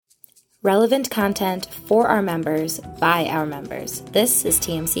Relevant content for our members by our members. This is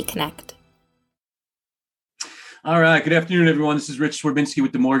TMC Connect. All right. Good afternoon, everyone. This is Rich Swerbinsky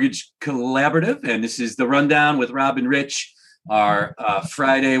with the Mortgage Collaborative, and this is the Rundown with Rob and Rich, our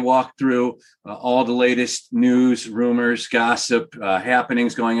Friday walkthrough, all the latest news, rumors, gossip,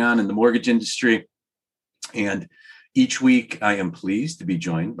 happenings going on in the mortgage industry. And each week, I am pleased to be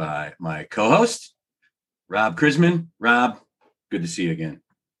joined by my co-host, Rob Chrisman. Rob, good to see you again.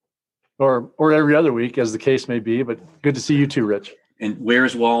 Or every other week, as the case may be, but good to see you too, Rich. And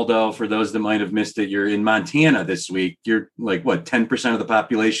where's Waldo? For those that might have missed it, you're in Montana this week. You're like, what, 10% of the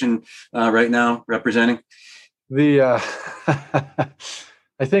population right now representing? I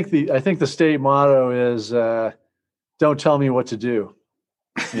think the state motto is "Don't tell me what to do."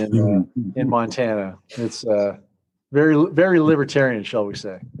 In Montana, it's very, very libertarian, shall we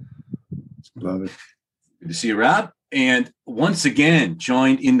say? Love it. Good to see you, Rob. And once again,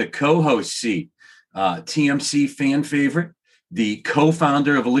 joined in the co-host seat, TMC fan favorite, the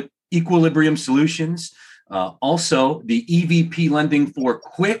co-founder of Equilibrium Solutions, also the EVP lending for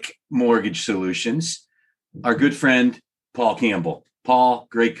Quick Mortgage Solutions, our good friend, Paul Campbell. Paul,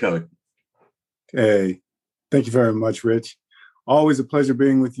 great coat. Hey, thank you very much, Rich. Always a pleasure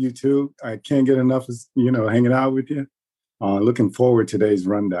being with you too. I can't get enough of, hanging out with you. Looking forward to today's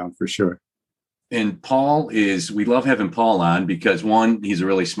rundown for sure. And we love having Paul on because one, he's a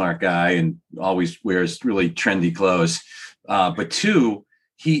really smart guy and always wears really trendy clothes. But two,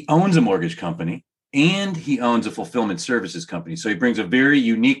 he owns a mortgage company and he owns a fulfillment services company. So he brings a very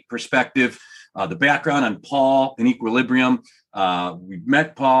unique perspective. The background on Paul and Equilibrium. We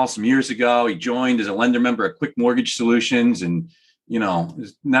met Paul some years ago. He joined as a lender member at Quick Mortgage Solutions, and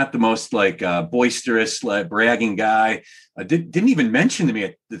is not the most boisterous, bragging guy. Didn't even mention to me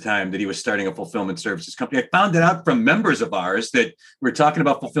at the time that he was starting a fulfillment services company. I found it out from members of ours that we're talking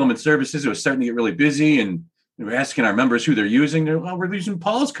about fulfillment services. It was starting to get really busy, and we're asking our members who they're using. We're using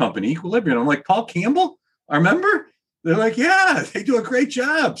Paul's company, Equilibrium. I'm like, Paul Campbell, our member? They're like, yeah, they do a great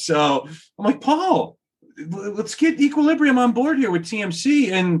job. So I'm like, Paul, let's get Equilibrium on board here with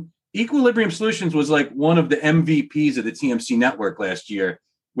TMC. And Equilibrium Solutions was like one of the MVPs of the TMC network last year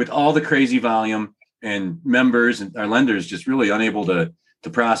with all the crazy volume and members and our lenders just really unable to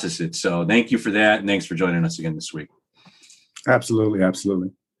process it. So thank you for that. And thanks for joining us again this week. Absolutely. Absolutely.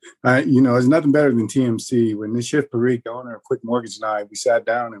 There's nothing better than TMC. When Nishith Parikh, the owner of Quick Mortgage, and I, we sat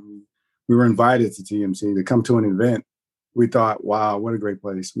down and we were invited to TMC to come to an event. We thought, wow, what a great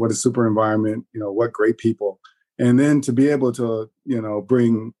place. What a super environment. What great people. And then to be able to,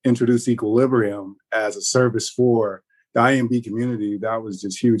 introduce Equilibrium as a service for the IMB community, that was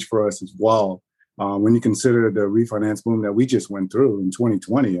just huge for us as well. When you consider the refinance boom that we just went through in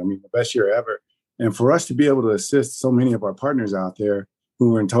 2020, the best year ever. And for us to be able to assist so many of our partners out there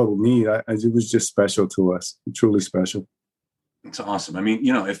who were in total need, it was just special to us, truly special. It's awesome.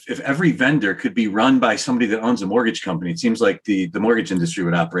 If every vendor could be run by somebody that owns a mortgage company, it seems like the mortgage industry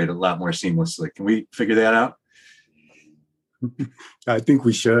would operate a lot more seamlessly. Can we figure that out? I think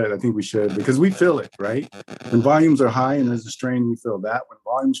we should because we feel it, right? When volumes are high and there's a strain, we feel that. When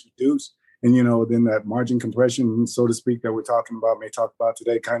volumes reduce and, then that margin compression, so to speak, that we're may talk about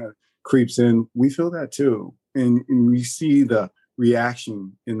today kind of creeps in. We feel that too. And we see the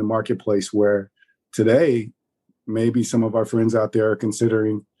reaction in the marketplace where today, maybe some of our friends out there are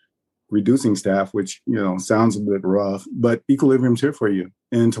considering reducing staff, which, sounds a bit rough, but Equilibrium's here for you.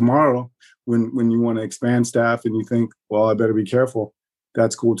 And tomorrow, when you want to expand staff and you think, well, I better be careful,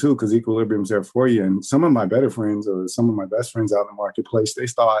 that's cool too, because Equilibrium's there for you. And some of my better friends or some of my best friends out in the marketplace, they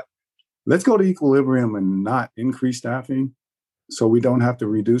thought, let's go to Equilibrium and not increase staffing so we don't have to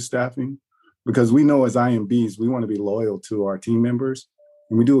reduce staffing. Because we know as IMBs, we want to be loyal to our team members.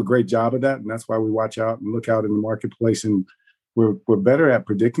 And we do a great job of that. And that's why we watch out and look out in the marketplace. And we're better at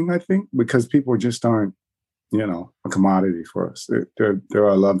predicting, I think, because people just aren't, a commodity for us. They're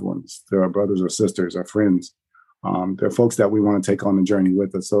our loved ones. They're our brothers or sisters, our friends. They're folks that we want to take on the journey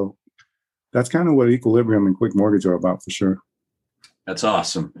with us. So that's kind of what Equilibrium and Quick Mortgage are about for sure. That's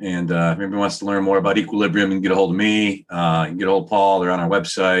awesome. And if anybody wants to learn more about Equilibrium, you can get a hold of me. You can get a hold of Paul. They're on our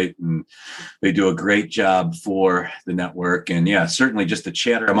website, and they do a great job for the network. And yeah, certainly just the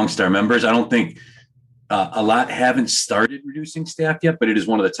chatter amongst our members. I don't think a lot haven't started reducing staff yet, but it is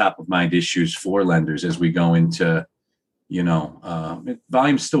one of the top of mind issues for lenders as we go into,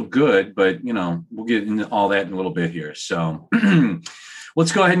 volume's still good, but, we'll get into all that in a little bit here. So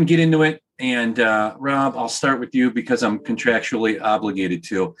let's go ahead and get into it. And Rob, I'll start with you because I'm contractually obligated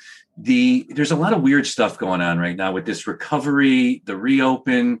to. There's a lot of weird stuff going on right now with this recovery, the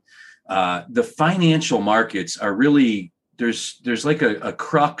reopen. The financial markets are really there's like a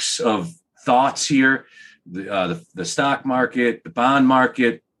crux of thoughts here. The stock market, the bond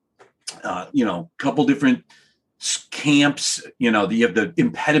market, couple different camps. You have the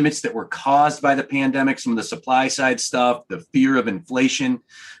impediments that were caused by the pandemic, some of the supply side stuff, the fear of inflation,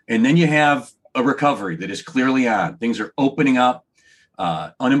 and then you have a recovery that is clearly on. Things are opening up.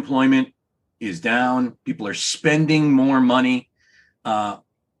 Unemployment is down. People are spending more money. And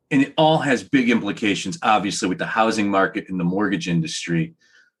it all has big implications, obviously, with the housing market and the mortgage industry.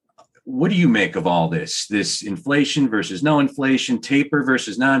 What do you make of all this inflation versus no inflation, taper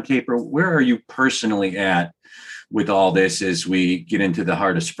versus non-taper? Where are you personally at with all this as we get into the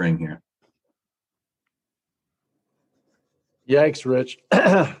heart of spring here? Yikes, Rich.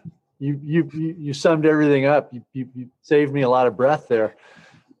 You summed everything up. You saved me a lot of breath there.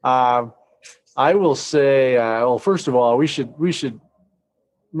 I will say, well, first of all, we should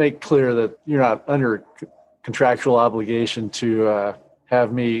make clear that you're not under contractual obligation to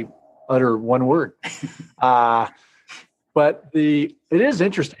have me utter one word. But it is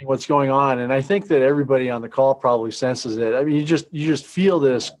interesting what's going on, and I think that everybody on the call probably senses it. I mean, you just feel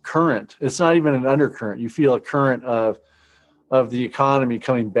this current. It's not even an undercurrent. You feel a current of the economy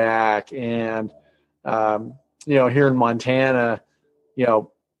coming back, and here in Montana,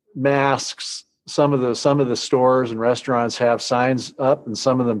 masks. Some of the stores and restaurants have signs up, and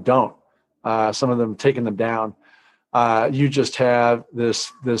some of them don't. Some of them taking them down. You just have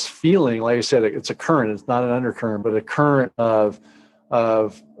this feeling, like I said, it's a current. It's not an undercurrent, but a current of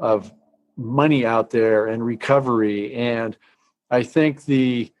money out there and recovery. And I think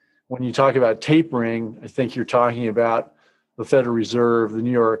when you talk about tapering, I think you're talking about the Federal Reserve, the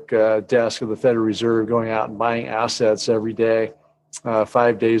New York desk of the Federal Reserve, going out and buying assets every day,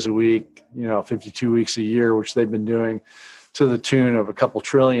 5 days a week, 52 weeks a year, which they've been doing to the tune of a couple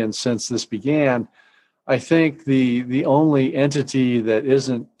trillion since this began. I think the only entity that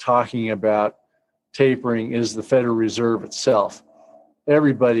isn't talking about tapering is the Federal Reserve itself.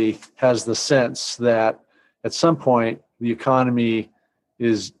 Everybody has the sense that at some point the economy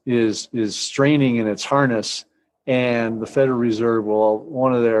is straining in its harness, and the Federal Reserve will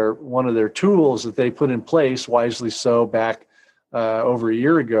one of their tools that they put in place, wisely so, back over a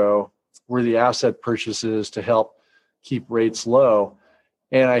year ago, were the asset purchases to help keep rates low.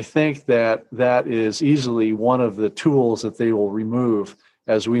 And I think that is easily one of the tools that they will remove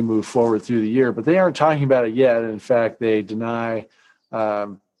as we move forward through the year. But they aren't talking about it yet. In fact, they deny,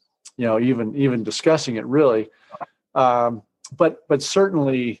 even discussing it really. But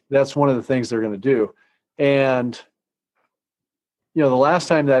certainly that's one of the things they're going to do. And the last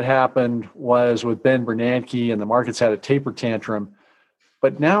time that happened was with Ben Bernanke, and the markets had a taper tantrum.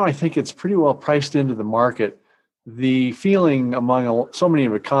 But now I think it's pretty well priced into the market. The feeling among so many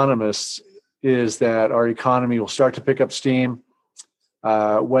economists is that our economy will start to pick up steam,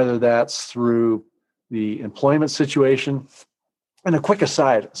 whether that's through the employment situation. And a quick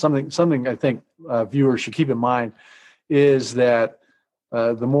aside, something I think viewers should keep in mind is that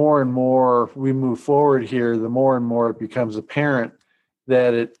the more and more we move forward here, the more and more it becomes apparent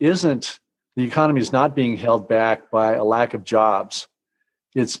that the economy is not being held back by a lack of jobs.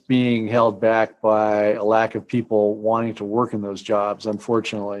 It's being held back by a lack of people wanting to work in those jobs,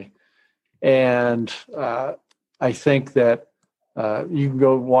 unfortunately. And I think that you can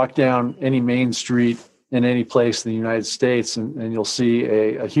go walk down any main street in any place in the United States, and you'll see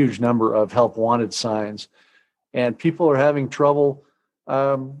a huge number of help wanted signs. And people are having trouble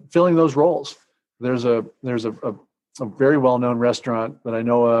filling those roles. There's a very well-known restaurant that I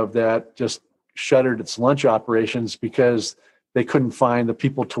know of that just shuttered its lunch operations because they couldn't find the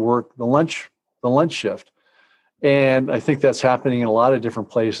people to work the lunch shift. And I think that's happening in a lot of different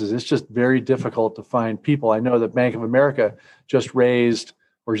places. It's just very difficult to find people. I know that Bank of America just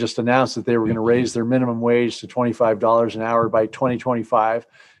announced that they were going to raise their minimum wage to $25 an hour by 2025,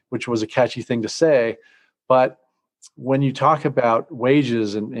 which was a catchy thing to say. But when you talk about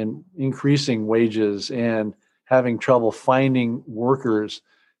wages and increasing wages and having trouble finding workers,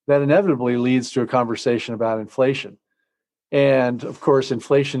 that inevitably leads to a conversation about inflation. And of course,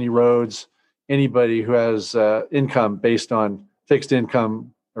 inflation erodes anybody who has income based on fixed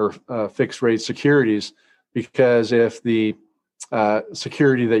income or fixed rate securities, because if the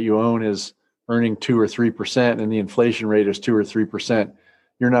security that you own is earning 2 or 3% and the inflation rate is 2 or 3%,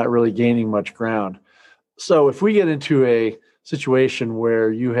 you're not really gaining much ground. So if we get into a situation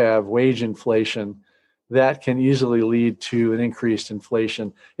where you have wage inflation, that can easily lead to an increased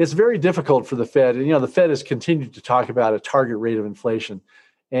inflation. It's very difficult for the Fed. And, the Fed has continued to talk about a target rate of inflation.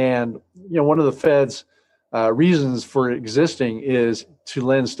 And, one of the Fed's reasons for existing is to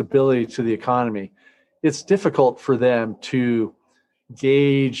lend stability to the economy. it's difficult for them to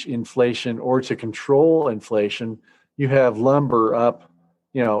gauge inflation or to control inflation. You have lumber up,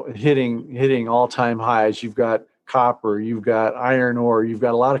 hitting all-time highs. You've got copper, you've got iron ore, you've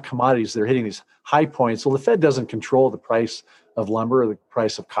got a lot of commodities that are hitting these high points. Well, the Fed doesn't control the price of lumber or the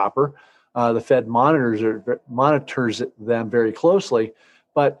price of copper. The Fed monitors them very closely,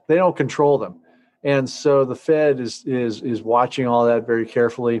 but they don't control them. And so the Fed is watching all that very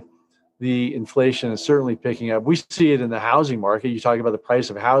carefully. The inflation is certainly picking up. We see it in the housing market. You talk about the price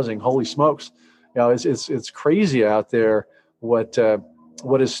of housing. Holy smokes! It's crazy out there what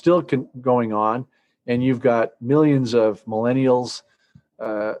is still going on. And you've got millions of millennials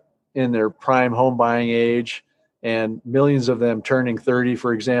in their prime home buying age, and millions of them turning 30,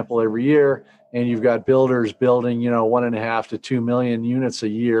 for example, every year. And you've got builders building, 1.5 to 2 million units a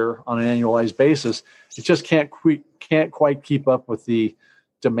year on an annualized basis. It just can't quite keep up with the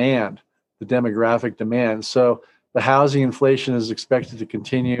demand, the demographic demand. So the housing inflation is expected to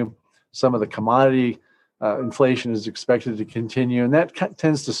continue. Some of the commodity inflation is expected to continue, and that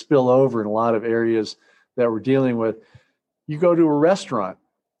tends to spill over in a lot of areas that we're dealing with. You go to a restaurant,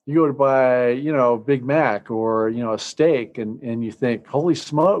 you go to buy, Big Mac or, a steak, and you think, holy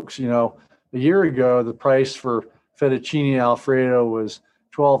smokes, a year ago, the price for fettuccine Alfredo was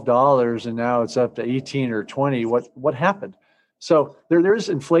 $12, and now it's up to 18 or 20. What happened? So there's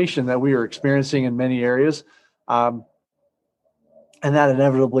inflation that we are experiencing in many areas. And that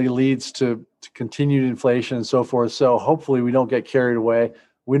inevitably leads to continued inflation and so forth. So hopefully we don't get carried away.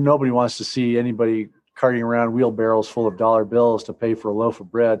 Nobody wants to see anybody carting around wheelbarrows full of dollar bills to pay for a loaf of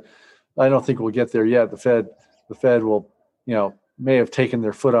bread. I don't think we'll get there yet. The Fed will, may have taken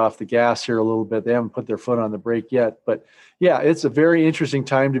their foot off the gas here a little bit. They haven't put their foot on the brake yet. But yeah, it's a very interesting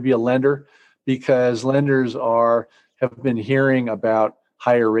time to be a lender, because lenders have been hearing about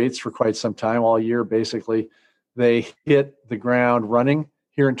higher rates for quite some time, all year basically. They hit the ground running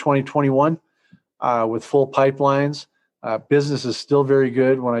here in 2021 with full pipelines. Business is still very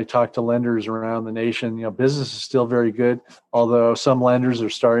good. When I talk to lenders around the nation, business is still very good, although some lenders are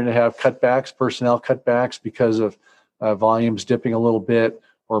starting to have cutbacks, personnel cutbacks, because of volumes dipping a little bit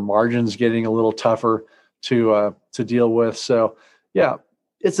or margins getting a little tougher to deal with. So yeah,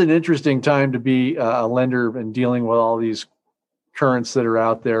 it's an interesting time to be a lender and dealing with all these currents that are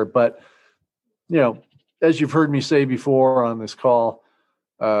out there. But, as you've heard me say before on this call,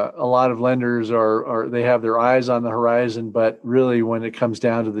 a lot of lenders they have their eyes on the horizon, but really when it comes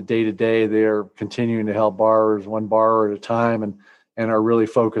down to the day-to-day, they're continuing to help borrowers one borrower at a time, and are really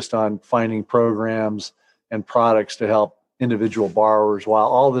focused on finding programs and products to help individual borrowers while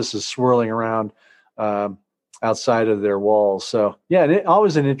all this is swirling around outside of their walls. So yeah,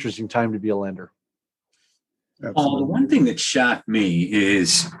 always an interesting time to be a lender. The one thing that shocked me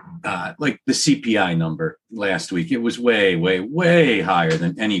is like the CPI number last week. It was way, way, way higher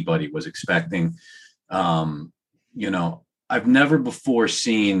than anybody was expecting. I've never before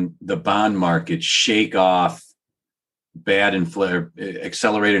seen the bond market shake off bad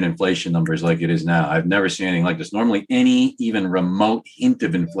accelerated inflation numbers like it is now. I've never seen anything like this. Normally, any even remote hint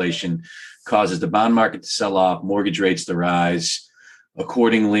of inflation causes the bond market to sell off, mortgage rates to rise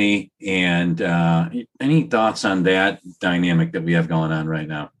accordingly. And any thoughts on that dynamic that we have going on right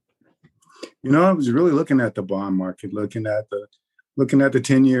now? I was really looking at the bond market, looking at the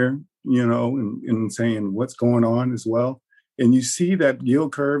 10-year, and saying what's going on as well. And you see that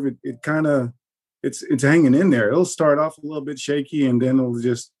yield curve, it kind of, it's hanging in there. It'll start off a little bit shaky, and then it'll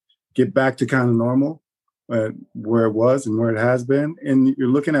just get back to kind of normal where it was and where it has been. And you're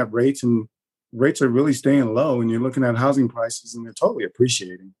looking at rates, and rates are really staying low. And you're looking at housing prices, and they're totally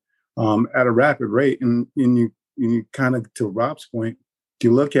appreciating at a rapid rate. And you kind of, to Rob's point,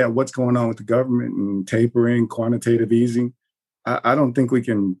 you look at what's going on with the government and tapering, quantitative easing. I don't think we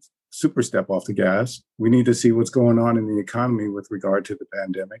can super step off the gas. We need to see what's going on in the economy with regard to the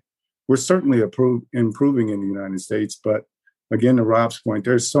pandemic. We're certainly improving in the United States, but again, to Rob's point,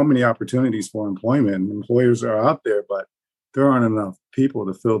 there's so many opportunities for employment. Employers are out there, but there aren't enough people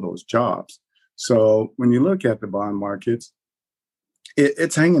to fill those jobs. So when you look at the bond markets,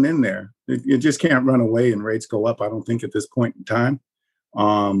 it's hanging in there. You just can't run away and rates go up, I don't think, at this point in time.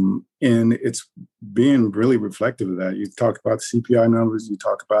 And it's being really reflective of that. You talk about the CPI numbers, you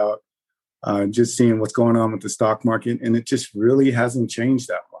talk about just seeing what's going on with the stock market, and it just really hasn't changed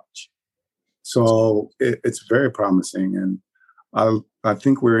that much. So it's very promising. And I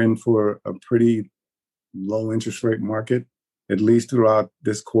think we're in for a pretty low interest rate market, at least throughout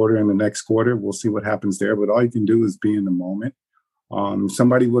this quarter and the next quarter. We'll see what happens there, but all you can do is be in the moment.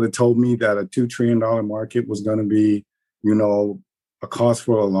 Somebody would have told me that a $2 trillion market was going to be, a cause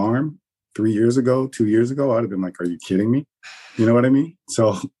for alarm 3 years ago, 2 years ago, I'd have been like, are you kidding me? You know what I mean?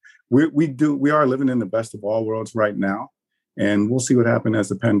 So we are living in the best of all worlds right now. And we'll see what happens as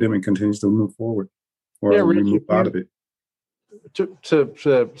the pandemic continues to move forward, or Yeah, Rich, we move out of it.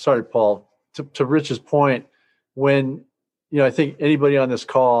 Sorry, Paul, to Rich's point, when, I think anybody on this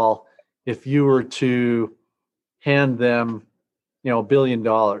call, if you were to hand them, $1 billion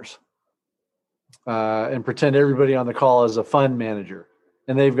and pretend everybody on the call is a fund manager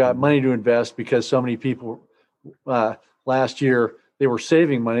and they've got money to invest because so many people last year, they were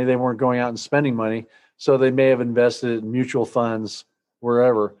saving money. They weren't going out and spending money. So they may have invested in mutual funds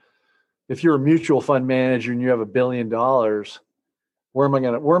wherever. If you're a mutual fund manager and you have $1 billion, where am I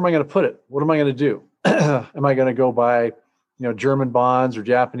going to put it? What am I going to do? Am I going to go buy, German bonds or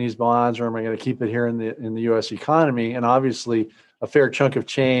Japanese bonds, or am I going to keep it here in the U.S. economy? And obviously, a fair chunk of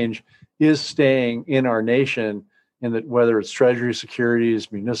change is staying in our nation, in that whether it's Treasury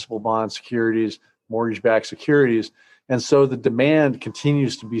securities, municipal bond securities, mortgage-backed securities, and so the demand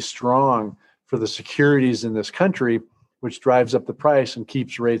continues to be strong for the securities in this country, which drives up the price and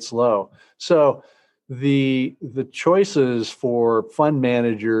keeps rates low. So the choices for fund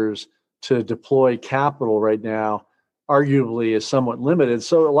managers to deploy capital right now arguably is somewhat limited.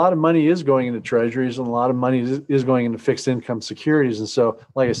 So a lot of money is going into treasuries and a lot of money is going into fixed income securities. And so,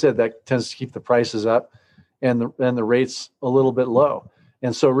 like I said, that tends to keep the prices up and the rates a little bit low.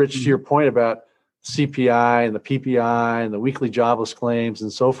 And so, Rich, to your point about CPI and the PPI and the weekly jobless claims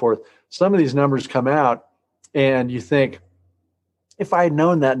and so forth, some of these numbers come out and you think, if I had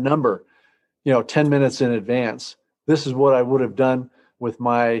known that number, 10 minutes in advance, this is what I would have done with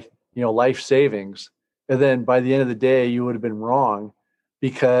my, life savings. And then by the end of the day, you would have been wrong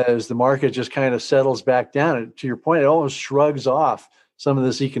because the market just kind of settles back down. And to your point, it almost shrugs off some of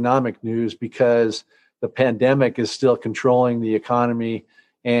this economic news because the pandemic is still controlling the economy,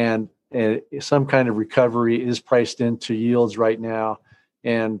 and some kind of recovery is priced into yields right now.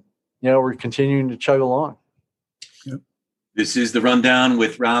 And, we're continuing to chug along. This is the Rundown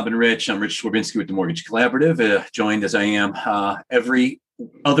with Rob and Rich. I'm Rich Swerbinsky with the Mortgage Collaborative, joined as I am every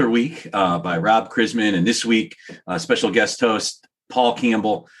other week by Rob Chrisman. And this week, special guest host, Paul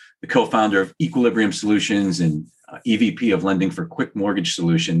Campbell, the co-founder of Equilibrium Solutions and EVP of Lending for Quick Mortgage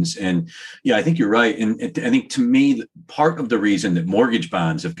Solutions. And yeah, I think you're right. And I think to me, part of the reason that mortgage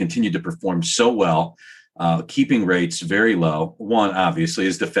bonds have continued to perform so well, keeping rates very low, one, obviously,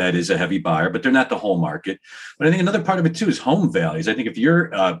 is the Fed is a heavy buyer, but they're not the whole market. But I think another part of it, too, is home values. I think if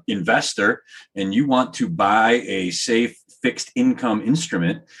you're an investor and you want to buy a safe fixed income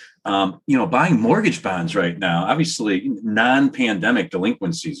instrument, buying mortgage bonds right now, obviously non-pandemic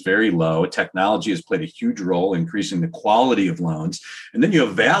delinquency is very low. Technology has played a huge role in increasing the quality of loans. And then you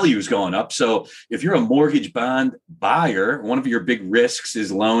have values going up. So if you're a mortgage bond buyer, one of your big risks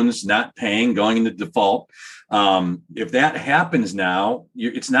is loans not paying, going into default. If that happens now,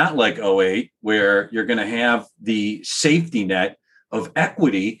 it's not like 2008 where you're going to have the safety net of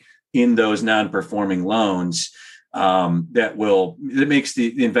equity in those non-performing loans. That makes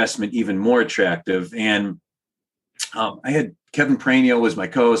the investment even more attractive. And I had Kevin Pranio was my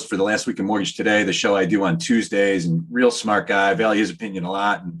co-host for the Last Week in Mortgage Today, the show I do on Tuesdays, and real smart guy, value his opinion a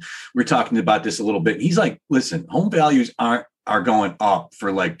lot. And we're talking about this a little bit. He's like, listen, home values are going up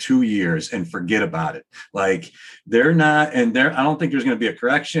for like 2 years and forget about it. Like they're not, and I don't think there's going to be a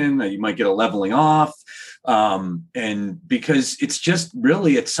correction. You might get a leveling off. And because it's just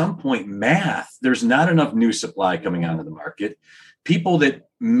really at some point math, there's not enough new supply coming onto the market. People that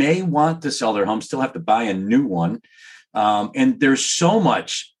may want to sell their home still have to buy a new one. And there's so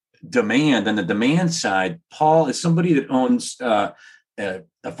much demand on the demand side. Paul is somebody that owns a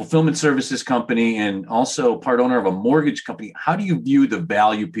fulfillment services company and also part owner of a mortgage company. How do you view the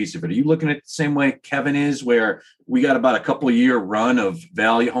value piece of it? Are you looking at it the same way Kevin is, where we got about a couple of year run of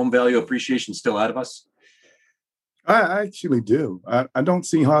home value appreciation still out of us? I actually do. I don't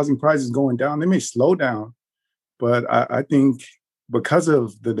see housing prices going down. They may slow down, but I think because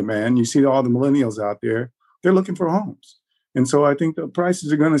of the demand, you see all the millennials out there, they're looking for homes. And so I think the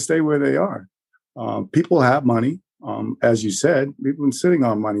prices are going to stay where they are. People have money. As you said, we've been sitting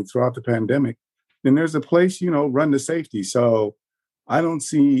on money throughout the pandemic. And there's a place, run to safety. So I don't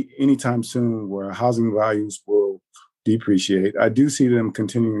see anytime soon where housing values will depreciate. I do see them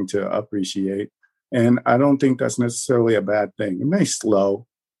continuing to appreciate. And I don't think that's necessarily a bad thing. It may slow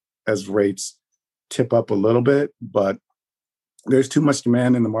as rates tip up a little bit, but there's too much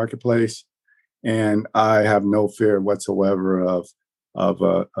demand in the marketplace. And I have no fear whatsoever of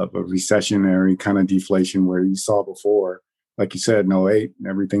a recessionary kind of deflation where you saw before, like you said, in 2008,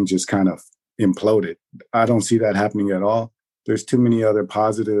 everything just kind of imploded. I don't see that happening at all. There's too many other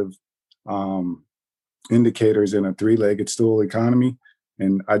positive indicators in a three-legged stool economy,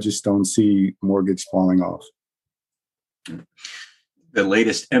 and I just don't see mortgage falling off. The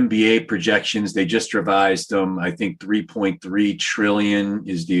latest MBA projections, they just revised them. I think 3.3 trillion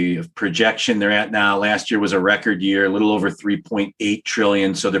is the projection they're at now. Last year was a record year, a little over 3.8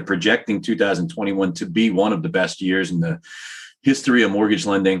 trillion. So they're projecting 2021 to be one of the best years in the history of mortgage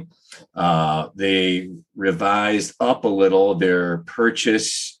lending. They revised up a little their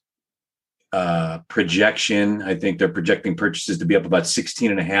purchase projection. I think they're projecting purchases to be up about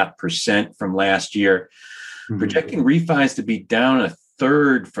 16.5% from last year. Mm-hmm. Projecting refis to be down a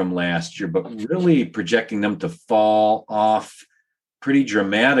third from last year, but really projecting them to fall off pretty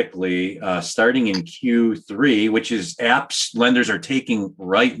dramatically starting in Q3, which is apps lenders are taking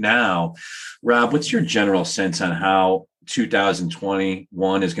right now. Rob, what's your general sense on how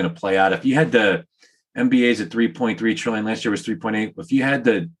 2021 is going to play out? If you had the MBAs at 3.3 trillion, last year was 3.8. If you had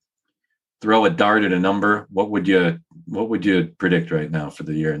to throw a dart at a number, what would you predict right now for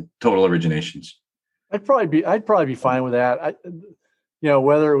the year in total originations? I'd probably be fine with that.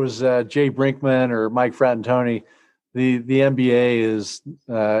 Whether it was Jay Brinkman or Mike Fratantoni, the MBA is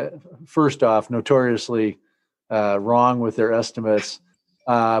first off notoriously wrong with their estimates,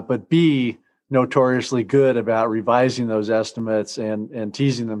 but B, notoriously good about revising those estimates and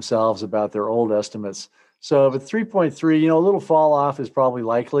teasing themselves about their old estimates. So if it's 3.3, a little fall off is probably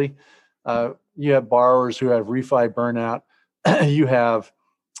likely. You have borrowers who have refi burnout. You have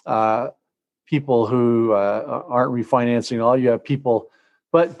people who aren't refinancing at all. You have people,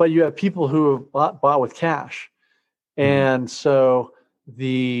 but you have people who have bought with cash, and so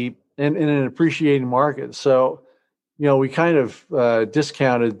in an appreciating market. So, we kind of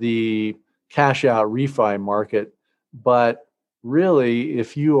discounted the cash out refi market, but really,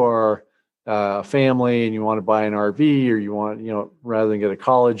 if you are a family and you want to buy an RV, or you want, rather than get a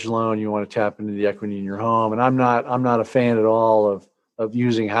college loan, you want to tap into the equity in your home. And I'm not a fan at all of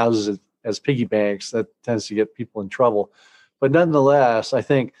using houses as piggy banks. That tends to get people in trouble. But nonetheless, I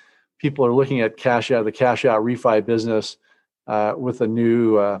think people are looking at the cash out refi business with a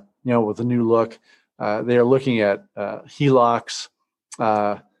new look. They are looking at HELOCs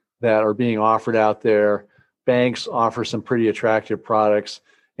that are being offered out there. Banks offer some pretty attractive products,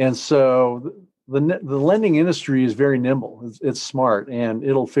 and so the lending industry is very nimble. It's smart, and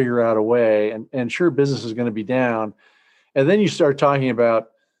it'll figure out a way. And sure, business is going to be down, and then you start talking about,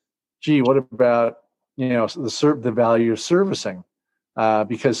 gee, what about the value of servicing?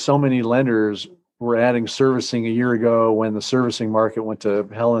 Because so many lenders were adding servicing a year ago when the servicing market went to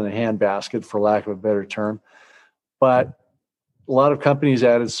hell in a handbasket, for lack of a better term. But a lot of companies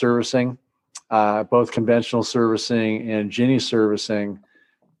added servicing, both conventional servicing and Ginnie servicing.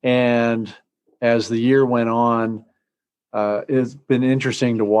 And as the year went on, it's been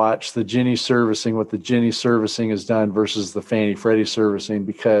interesting to watch the Ginnie servicing, what the Ginnie servicing has done versus the Fannie Freddie servicing,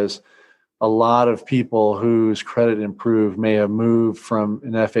 because a lot of people whose credit improved may have moved from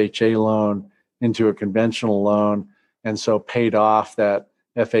an FHA loan into a conventional loan, and so paid off that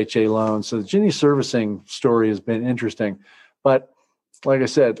FHA loan. So the Ginnie servicing story has been interesting. But like I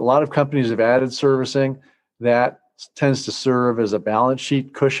said, a lot of companies have added servicing. That tends to serve as a balance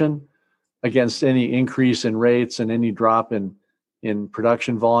sheet cushion against any increase in rates and any drop in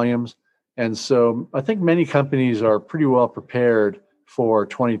production volumes. And so I think many companies are pretty well prepared for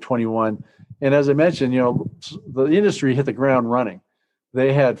 2021. And as I mentioned, the industry hit the ground running.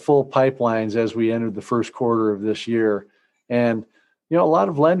 They had full pipelines as we entered the first quarter of this year. And, a lot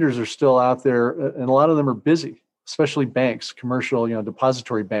of lenders are still out there, and a lot of them are busy, especially banks, commercial,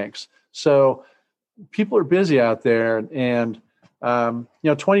 depository banks. So people are busy out there, and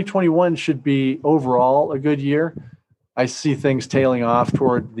 2021 should be overall a good year. I see things tailing off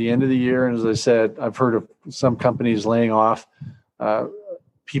toward the end of the year, and as I said, I've heard of some companies laying off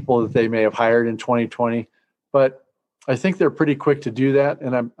people that they may have hired in 2020, but I think they're pretty quick to do that.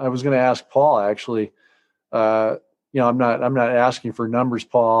 And I was going to ask Paul, actually. I'm not asking for numbers,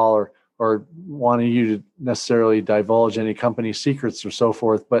 Paul, or wanting you to necessarily divulge any company secrets or so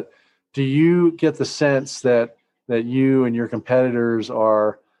forth, but do you get the sense that you and your competitors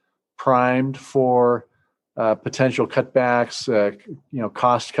are primed for potential cutbacks,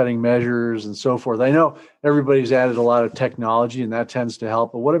 cost-cutting measures, and so forth? I know everybody's added a lot of technology, and that tends to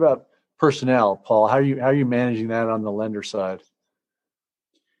help. But what about personnel, Paul? How are you managing that on the lender side?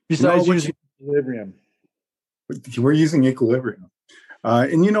 Besides using Equilibrium, we're using Equilibrium,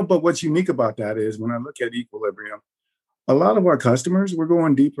 but what's unique about that is when I look at Equilibrium, a lot of our customers, we're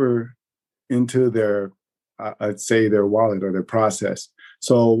going deeper into their, I'd say, their wallet or their process.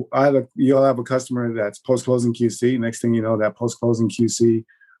 So you'll have a customer that's post-closing QC. Next thing you know, that post-closing QC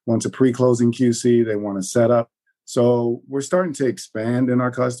wants a pre-closing QC. They want to set up. So we're starting to expand in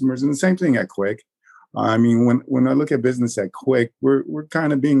our customers, and the same thing at Quick. I mean, when I look at business at Quick, we're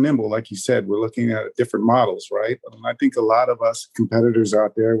kind of being nimble, like you said. We're looking at different models, right? I think a lot of us competitors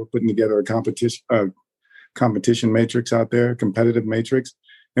out there, we're putting together a competition matrix out there, competitive matrix,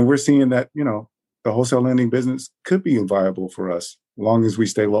 and we're seeing that the wholesale lending business could be viable for us as long as we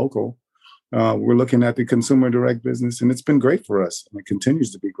stay local. We're looking at the consumer direct business, and it's been great for us, and it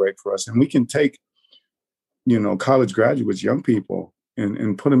continues to be great for us. And we can take college graduates, young people,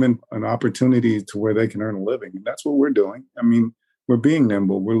 and put them in an opportunity to where they can earn a living. And that's what we're doing. I mean, we're being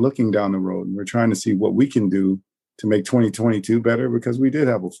nimble. We're looking down the road, and we're trying to see what we can do to make 2022 better, because we did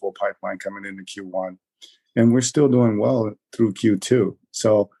have a full pipeline coming into Q1, and we're still doing well through Q2.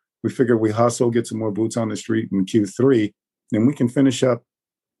 So we figure we hustle, get some more boots on the street in Q3, and we can finish up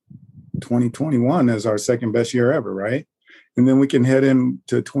 2021 as our second best year ever, right? And then we can head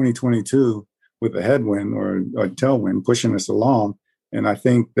into 2022 with a headwind or a tailwind pushing us along. And I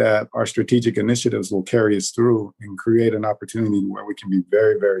think that our strategic initiatives will carry us through and create an opportunity where we can be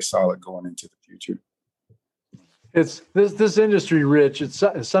very, very solid going into the future. It's this industry, Rich. It's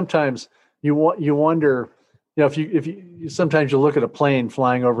sometimes you wonder, if you sometimes you look at a plane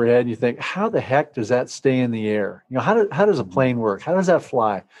flying overhead and you think, how the heck does that stay in the air? How does a plane work? How does that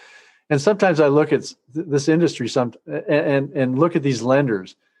fly? And sometimes I look at this industry and look at these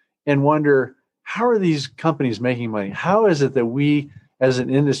lenders and wonder, how are these companies making money? How is it that we as an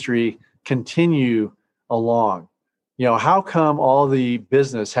industry continue along? How come all the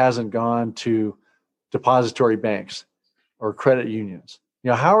business hasn't gone to depository banks or credit unions?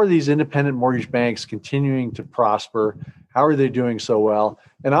 How are these independent mortgage banks continuing to prosper? How are they doing so well?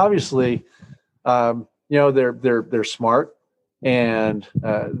 And obviously, they're smart, and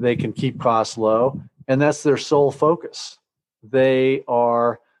they can keep costs low, and that's their sole focus. They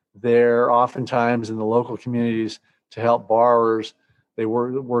are there oftentimes in the local communities to help borrowers. They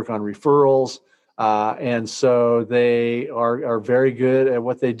work on referrals, and so they are very good at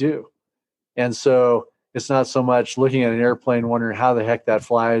what they do. And so it's not so much looking at an airplane wondering how the heck that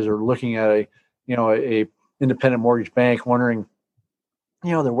flies, or looking at a independent mortgage bank wondering,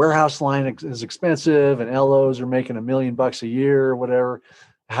 their warehouse line is expensive and LOs are making $1 million a year or whatever.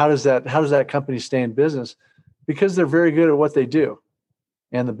 How does that company stay in business? Because they're very good at what they do.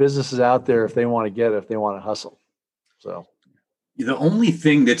 And the business is out there if they want to get it, if they want to hustle. So the only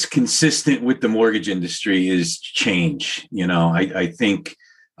thing that's consistent with the mortgage industry is change. I think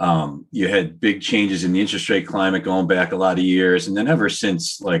you had big changes in the interest rate climate going back a lot of years. And then ever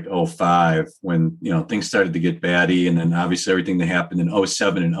since like 2005, when, things started to get batty, and then obviously everything that happened in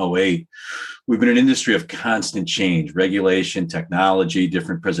 2007 and 2008, we've been an industry of constant change, regulation, technology,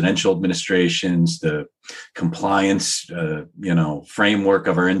 different presidential administrations, the compliance, framework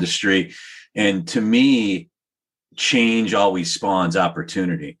of our industry. And to me, change always spawns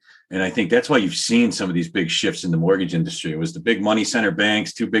opportunity. And I think that's why you've seen some of these big shifts in the mortgage industry. It was the big money center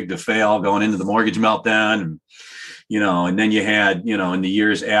banks, too big to fail, going into the mortgage meltdown. And then you had, in the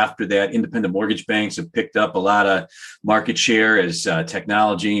years after that, independent mortgage banks have picked up a lot of market share as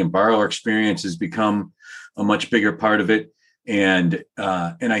technology and borrower experience has become a much bigger part of it. And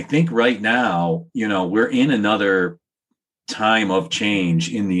I think right now, we're in another time of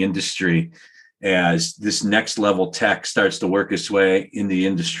change in the industry. As this next level tech starts to work its way in the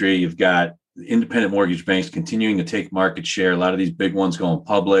industry, you've got independent mortgage banks continuing to take market share. A lot of these big ones going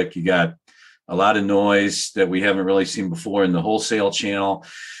public. You got a lot of noise that we haven't really seen before in the wholesale channel.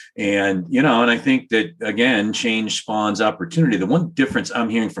 And, and I think that, again, change spawns opportunity. The one difference I'm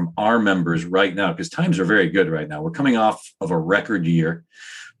hearing from our members right now, because times are very good right now, we're coming off of a record year.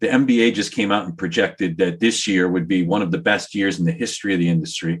 The MBA just came out and projected that this year would be one of the best years in the history of the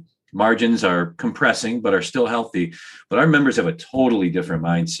industry. Margins are compressing, but are still healthy. But our members have a totally different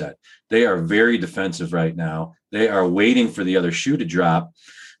mindset. They are very defensive right now. They are waiting for the other shoe to drop.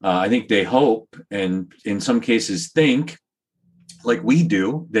 I think they hope, and in some cases think, like we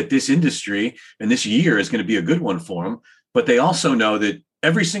do, that this industry and this year is going to be a good one for them. But they also know that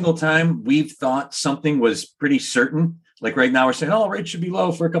every single time we've thought something was pretty certain, like right now we're saying, rates should be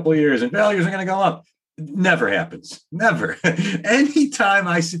low for a couple of years and values are going to go up. Never happens. Never. Anytime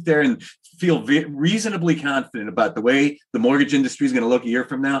I sit there and feel reasonably confident about the way the mortgage industry is going to look a year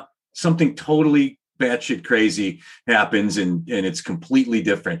from now, something totally batshit crazy happens and it's completely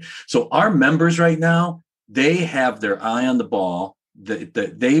different. So our members right now, they have their eye on the ball.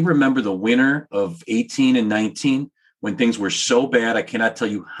 They remember the winter of 18 and 19 when things were so bad. I cannot tell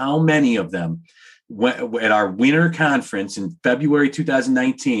you how many of them at our winter conference in February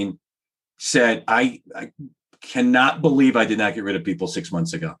 2019 said, I cannot believe I did not get rid of people 6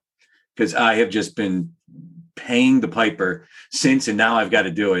 months ago, because I have just been paying the piper since, and now I've got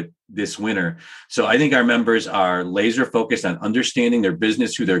to do it this winter. So I think our members are laser focused on understanding their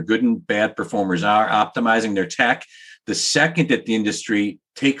business, who their good and bad performers are, optimizing their tech. The second that the industry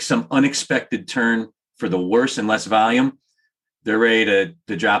takes some unexpected turn for the worse and less volume, they're ready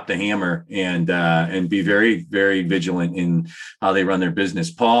to drop the hammer and be very, very vigilant in how they run their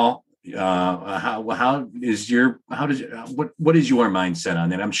business. Paul, what is your mindset on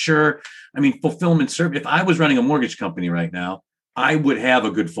that? I'm sure, fulfillment service. If I was running a mortgage company right now, I would have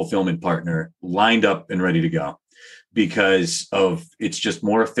a good fulfillment partner lined up and ready to go, because it's just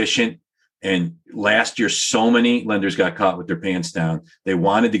more efficient. And last year, so many lenders got caught with their pants down. They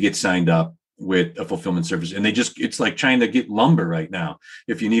wanted to get signed up with a fulfillment service, and it's like trying to get lumber right now.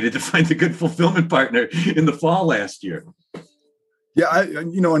 If you needed to find a good fulfillment partner in the fall last year. Yeah,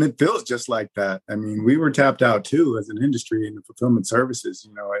 and it feels just like that. We were tapped out too as an industry in the fulfillment services.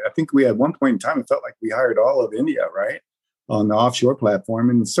 I think we at one point in time, it felt like we hired all of India, right, on the offshore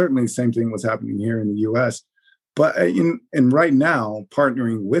platform. And certainly the same thing was happening here in the US. But and right now,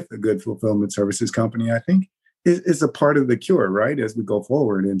 partnering with a good fulfillment services company, I think, is a part of the cure, right, as we go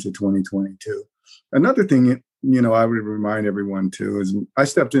forward into 2022. Another thing, I would remind everyone too, is I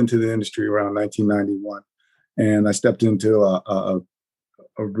stepped into the industry around 1991, and I stepped into a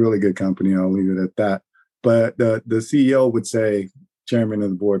really good company. I'll leave it at that. But the CEO would say, chairman of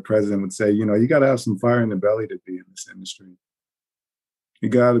the board, president would say, you got to have some fire in the belly to be in this industry. You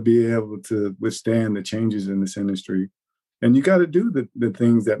got to be able to withstand the changes in this industry, and you got to do the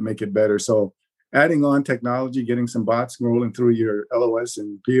things that make it better. So adding on technology, getting some bots rolling through your LOS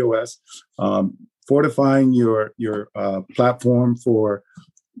and POS, fortifying your platform for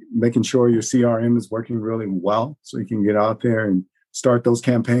making sure your CRM is working really well, so you can get out there and start those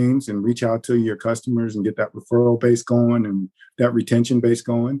campaigns and reach out to your customers and get that referral base going and that retention base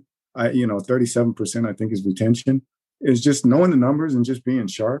going. 37% I think is retention. Is just knowing the numbers and just being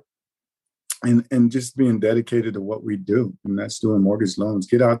sharp and just being dedicated to what we do. And that's doing mortgage loans.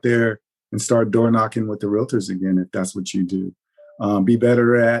 Get out there and start door knocking with the realtors again, if that's what you do. Be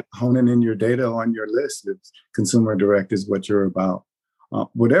better at honing in your data on your list if consumer direct is what you're about.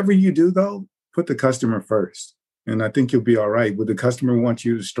 Whatever you do, though, put the customer first. And I think you'll be all right. Would the customer want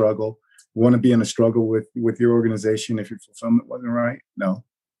you to struggle, want to be in a struggle with your organization if your fulfillment wasn't right? No.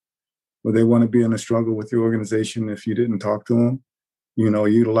 Would they want to be in a struggle with your organization if you didn't talk to them,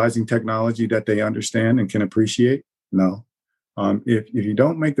 utilizing technology that they understand and can appreciate? No. If you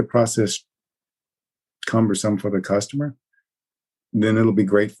don't make the process cumbersome for the customer, then it'll be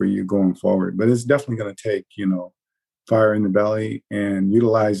great for you going forward. But it's definitely going to take, fire in the belly and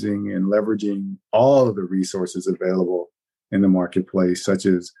utilizing and leveraging all of the resources available in the marketplace, such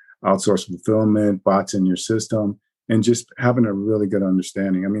as outsourced fulfillment, bots in your system, and just having a really good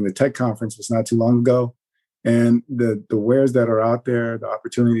understanding. The tech conference was not too long ago, and the wares that are out there, the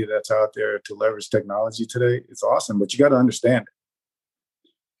opportunity that's out there to leverage technology today, it's awesome, but you got to understand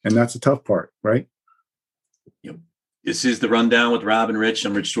it. And that's the tough part, right? Yep. This is The Rundown with Rob and Rich.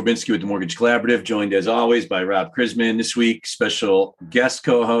 I'm Rich Swerbinsky with the Mortgage Collaborative, joined as always by Rob Chrisman. This week, special guest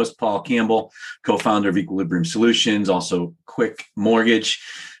co-host Paul Campbell, co-founder of Equilibrium Solutions, also Quick Mortgage.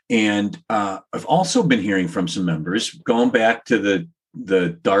 And I've also been hearing from some members, going back to the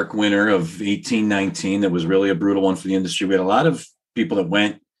dark winter of 18-19, that was really a brutal one for the industry. We had a lot of people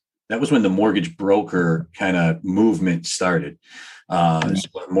that was when the mortgage broker kind of movement started.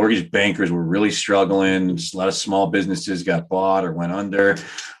 Mortgage bankers were really struggling. A lot of small businesses got bought or went under.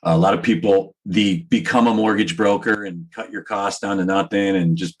 A lot of people, become a mortgage broker and cut your costs down to nothing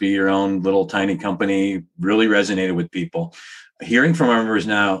and just be your own little tiny company, really resonated with people. Hearing from our members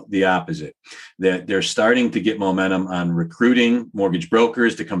now the opposite, that they're starting to get momentum on recruiting mortgage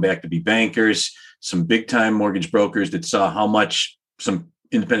brokers to come back to be bankers. Some big time mortgage brokers that saw how much some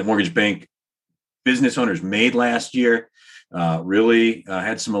independent mortgage bank business owners made last year. Really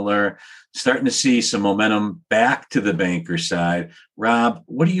had some allure, starting to see some momentum back to the banker side. Rob,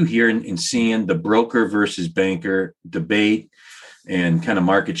 what are you hearing and seeing the broker versus banker debate and kind of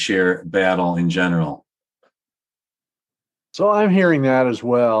market share battle in general? So I'm hearing that as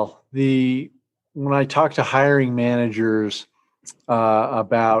well. When I talk to hiring managers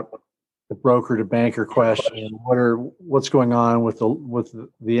about the broker to banker question, what's going on with the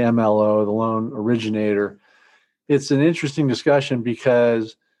MLO, the loan originator, it's an interesting discussion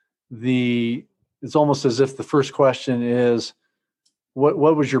because it's almost as if the first question is, what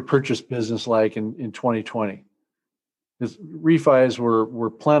was your purchase business like in 2020? Because refis were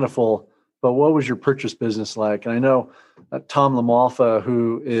plentiful, but what was your purchase business like? And I know Tom Lamalfa,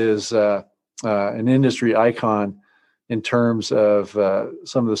 who is an industry icon in terms of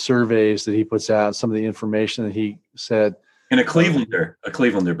some of the surveys that he puts out, some of the information that he said. And a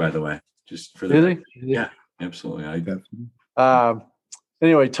Clevelander, by the way, just for the really, yeah, absolutely.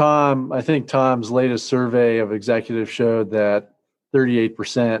 Anyway, I think Tom's latest survey of executives showed that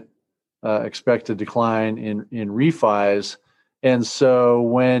 38% expect a decline in refis. And so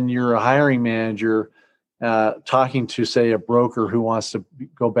when you're a hiring manager talking to, say, a broker who wants to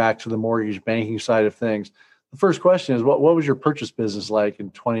go back to the mortgage banking side of things, the first question is, what was your purchase business like in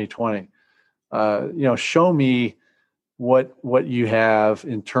 2020? Show me what you have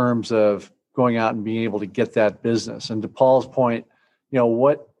in terms of going out and being able to get that business. And to Paul's point,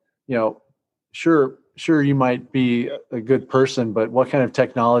 sure, you might be a good person, but what kind of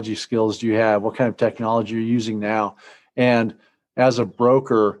technology skills do you have? What kind of technology you're using now? And as a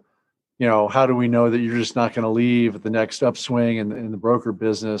broker, how do we know that you're just not going to leave at the next upswing in the broker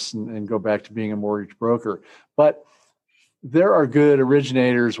business and go back to being a mortgage broker? But there are good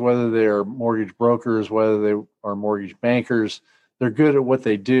originators, whether they're mortgage brokers, whether they are mortgage bankers. They're good at what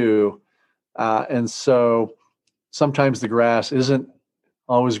they do. And so sometimes the grass isn't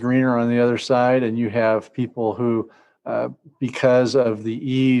always greener on the other side. And you have people who, because of the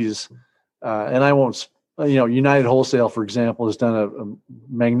ease, and I won't, United Wholesale, for example, has done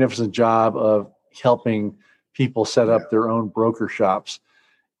a magnificent job of helping people set up their own broker shops.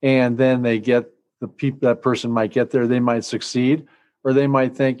 And then they get that person might get there, they might succeed, or they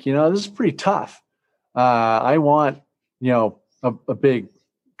might think, this is pretty tough. I want, a big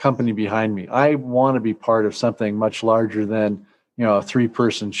company behind me. I want to be part of something much larger than, a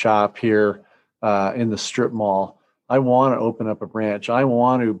 3-person shop here in the strip mall. I want to open up a branch. I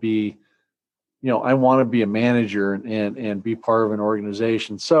want to be, a manager and be part of an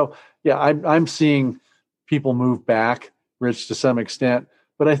organization. So yeah, I'm seeing people move back, Rich, to some extent,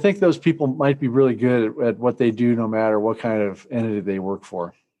 but I think those people might be really good at what they do, no matter what kind of entity they work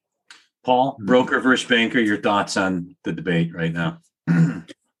for. Paul, broker versus banker, your thoughts on the debate right now?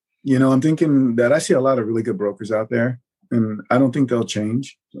 I'm thinking that I see a lot of really good brokers out there, and I don't think they'll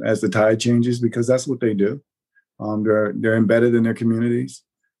change as the tide changes, because that's what they do. They're embedded in their communities.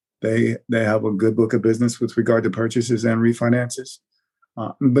 They have a good book of business with regard to purchases and refinances.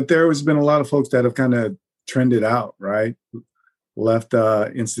 But there has been a lot of folks that have kind of trended out, right? Left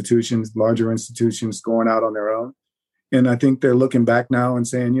institutions, larger institutions, going out on their own. And I think they're looking back now and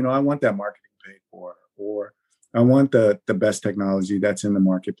saying, I want that marketing paid for, or I want the best technology that's in the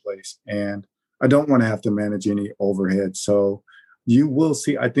marketplace. And I don't want to have to manage any overhead. So you will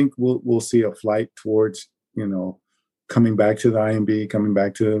see, I think we'll see a flight towards, coming back to the IMB, coming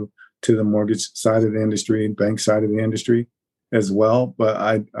back to the mortgage side of the industry, bank side of the industry as well. But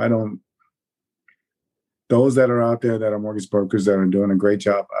I don't, those that are out there that are mortgage brokers that are doing a great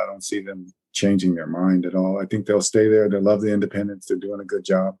job, I don't see them changing their mind at all. I think they'll stay there. They love the independence. They're doing a good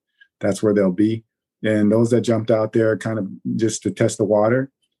job. That's where they'll be. And those that jumped out there kind of just to test the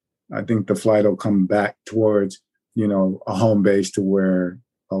water, I think the flight will come back towards, a home base to where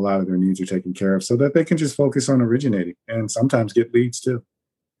a lot of their needs are taken care of, so that they can just focus on originating and sometimes get leads too.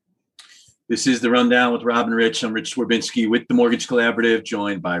 This is The Rundown with Rob and Rich. I'm Rich Swerbinsky with the Mortgage Collaborative,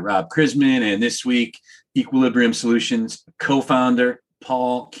 joined by Rob Chrisman, and this week, Equilibrium Solutions co-founder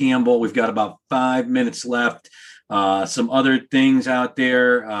Paul Campbell. We've got about 5 minutes left. Some other things out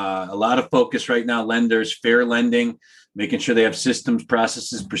there, a lot of focus right now, lenders, fair lending, making sure they have systems,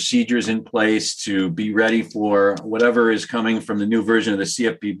 processes, procedures in place to be ready for whatever is coming from the new version of the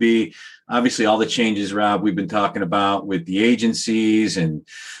CFPB. Obviously, all the changes, Rob, we've been talking about with the agencies and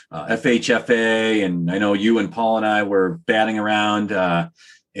FHFA. And I know you and Paul and I were batting around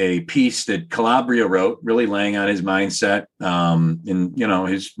a piece that Calabria wrote, really laying out his mindset in,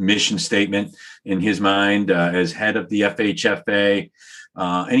 his mission statement in his mind as head of the FHFA.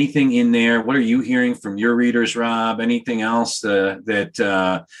 Anything in there? What are you hearing from your readers, Rob? Anything else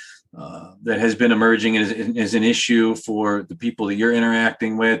that has been emerging as an issue for the people that you're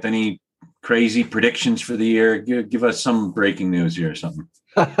interacting with? Any crazy predictions for the year? Give us some breaking news here or something.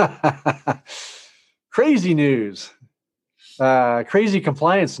 Crazy news. Crazy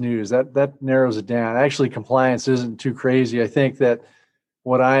compliance news. That narrows it down. Actually, compliance isn't too crazy. I think that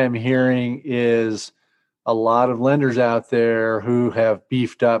what I am hearing is a lot of lenders out there who have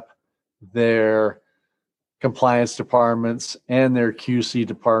beefed up their compliance departments and their QC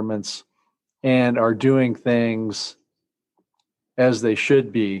departments and are doing things as they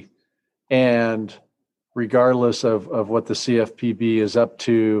should be. And regardless of what the CFPB is up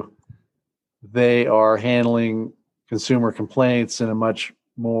to, they are handling consumer complaints in a much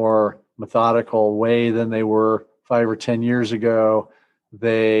more methodical way than they were 5 or 10 years ago.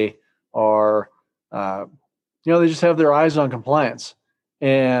 They are, they just have their eyes on compliance,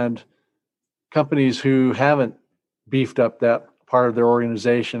 and companies who haven't beefed up that part of their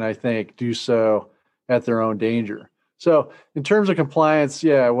organization, I think, do so at their own danger. So in terms of compliance,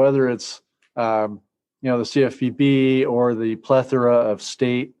 whether it's, the CFPB or the plethora of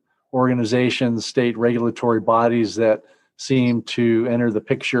state organizations, state regulatory bodies that seem to enter the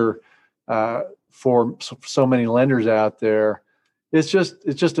picture for so many lenders out there, it's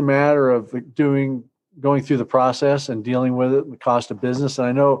just a matter of going through the process and dealing with it, the cost of business. And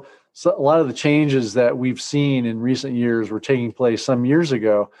I know a lot of the changes that we've seen in recent years were taking place some years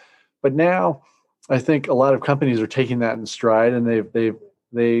ago, but now I think a lot of companies are taking that in stride, and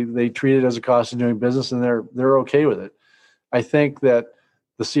they treat it as a cost of doing business, and they're okay with it. I think that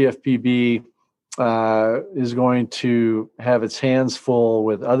the CFPB is going to have its hands full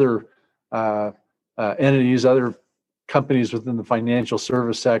with other entities, other companies within the financial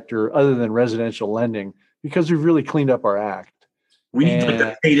service sector, other than residential lending, because we've really cleaned up our act. We need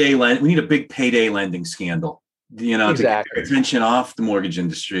we need a big payday lending scandal, Exactly. To get attention off the mortgage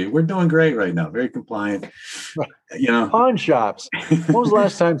industry. We're doing great right now, very compliant. Pawn shops. When was the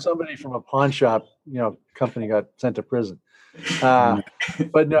last time somebody from a pawn shop, company got sent to prison?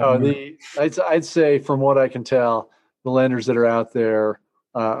 But no, I'd say from what I can tell, the lenders that are out there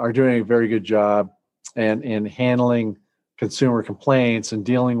are doing a very good job and handling consumer complaints and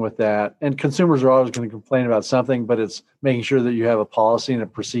dealing with that. And consumers are always going to complain about something, but it's making sure that you have a policy and a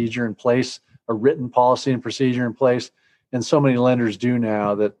procedure in place, a written policy and procedure in place. And so many lenders do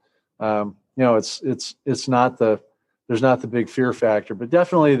now that, there's not the big fear factor, but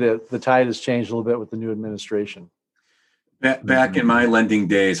definitely the tide has changed a little bit with the new administration. Back in my lending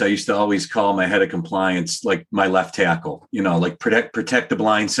days, I used to always call my head of compliance like my left tackle, like protect the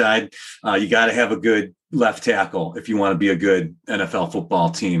blind side. You got to have a good left tackle if you want to be a good NFL football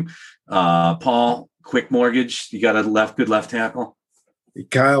team. Paul, Quick Mortgage, you got a good left tackle?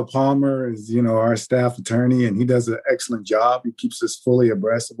 Kyle Palmer is, our staff attorney, and he does an excellent job. He keeps us fully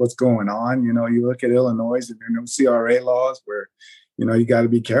abreast of what's going on. You look at Illinois, and there are no CRA laws where, you got to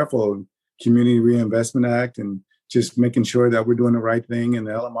be careful. Community Reinvestment Act, and just making sure that we're doing the right thing in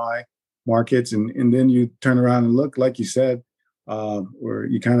the LMI markets. And then you turn around and look, like you said, or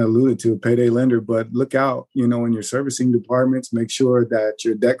you kind of alluded to a payday lender, but look out, in your servicing departments, make sure that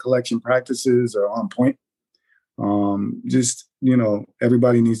your debt collection practices are on point.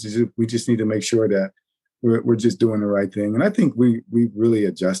 Everybody we just need to make sure that we're just doing the right thing. And I think we really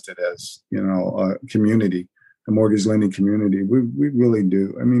adjusted as, a community, the mortgage lending community. We really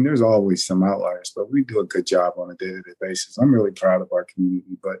do. I mean, there's always some outliers, but we do a good job on a day-to-day basis. I'm really proud of our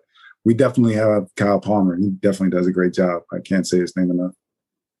community, but we definitely have Kyle Palmer. He definitely does a great job. I can't say his name enough.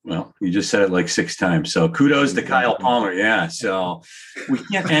 Well, you just said it like 6 times. So kudos to Kyle Palmer. Yeah. So we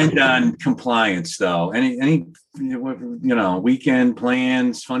can't end on compliance though. Any weekend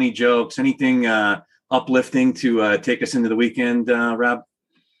plans, funny jokes, anything uplifting to take us into the weekend, Rob?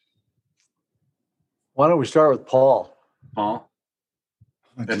 Why don't we start with Paul? Paul?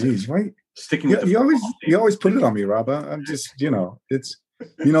 Geez, right? Sticking with you always put it on me, Rob. I'm just, it's,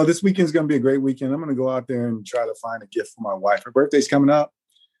 this weekend's going to be a great weekend. I'm going to go out there and try to find a gift for my wife. Her birthday's coming up.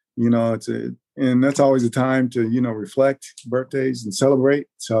 And that's always a time to, reflect birthdays and celebrate.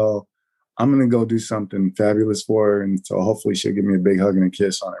 So I'm going to go do something fabulous for her. And so hopefully she'll give me a big hug and a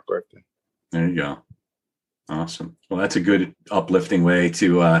kiss on her birthday. There you go. Awesome. Well, that's a good uplifting way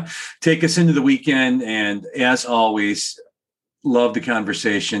to take us into the weekend. And as always, love the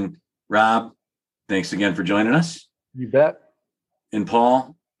conversation. Rob, thanks again for joining us. You bet. And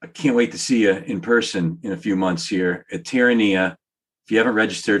Paul, I can't wait to see you in person in a few months here at Terranea. If you haven't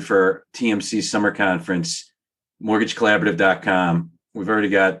registered for TMC's summer conference, mortgagecollaborative.com. We've already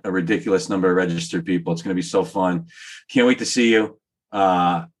got a ridiculous number of registered people. It's going to be so fun. Can't wait to see you.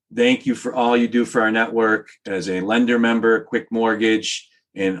 Thank you for all you do for our network as a lender member, Quick Mortgage,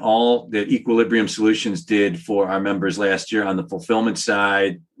 and all that Equilibrium Solutions did for our members last year on the fulfillment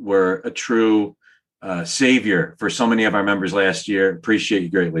side. We're a true savior for so many of our members last year. Appreciate you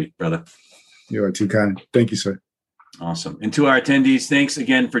greatly, brother. You are too kind. Thank you, sir. Awesome. And to our attendees, thanks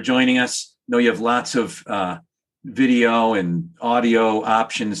again for joining us. I know you have lots of video and audio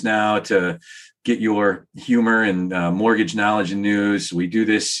options now to get your humor and mortgage knowledge and news. We do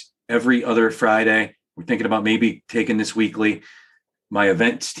this every other Friday. We're thinking about maybe taking this weekly. My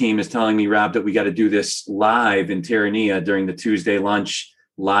events team is telling me, Rob, that we got to do this live in Terranea during the Tuesday lunch,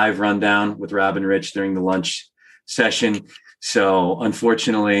 live rundown with Rob and Rich during the lunch session. So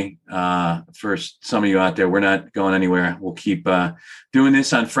unfortunately, for some of you out there, we're not going anywhere. We'll keep doing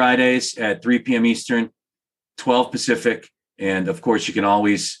this on Fridays at 3 p.m. Eastern, 12 Pacific. And of course, you can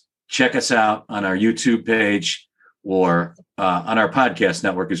always check us out on our YouTube page or on our podcast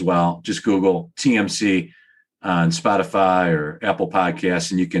network as well. Just Google TMC on Spotify or Apple Podcasts,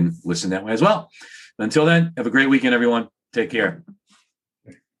 and you can listen that way as well. Until then, have a great weekend, everyone. Take care.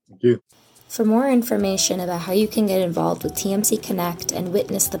 Thank you. For more information about how you can get involved with TMC Connect and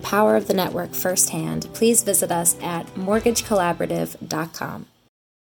witness the power of the network firsthand, please visit us at mortgagecollaborative.com.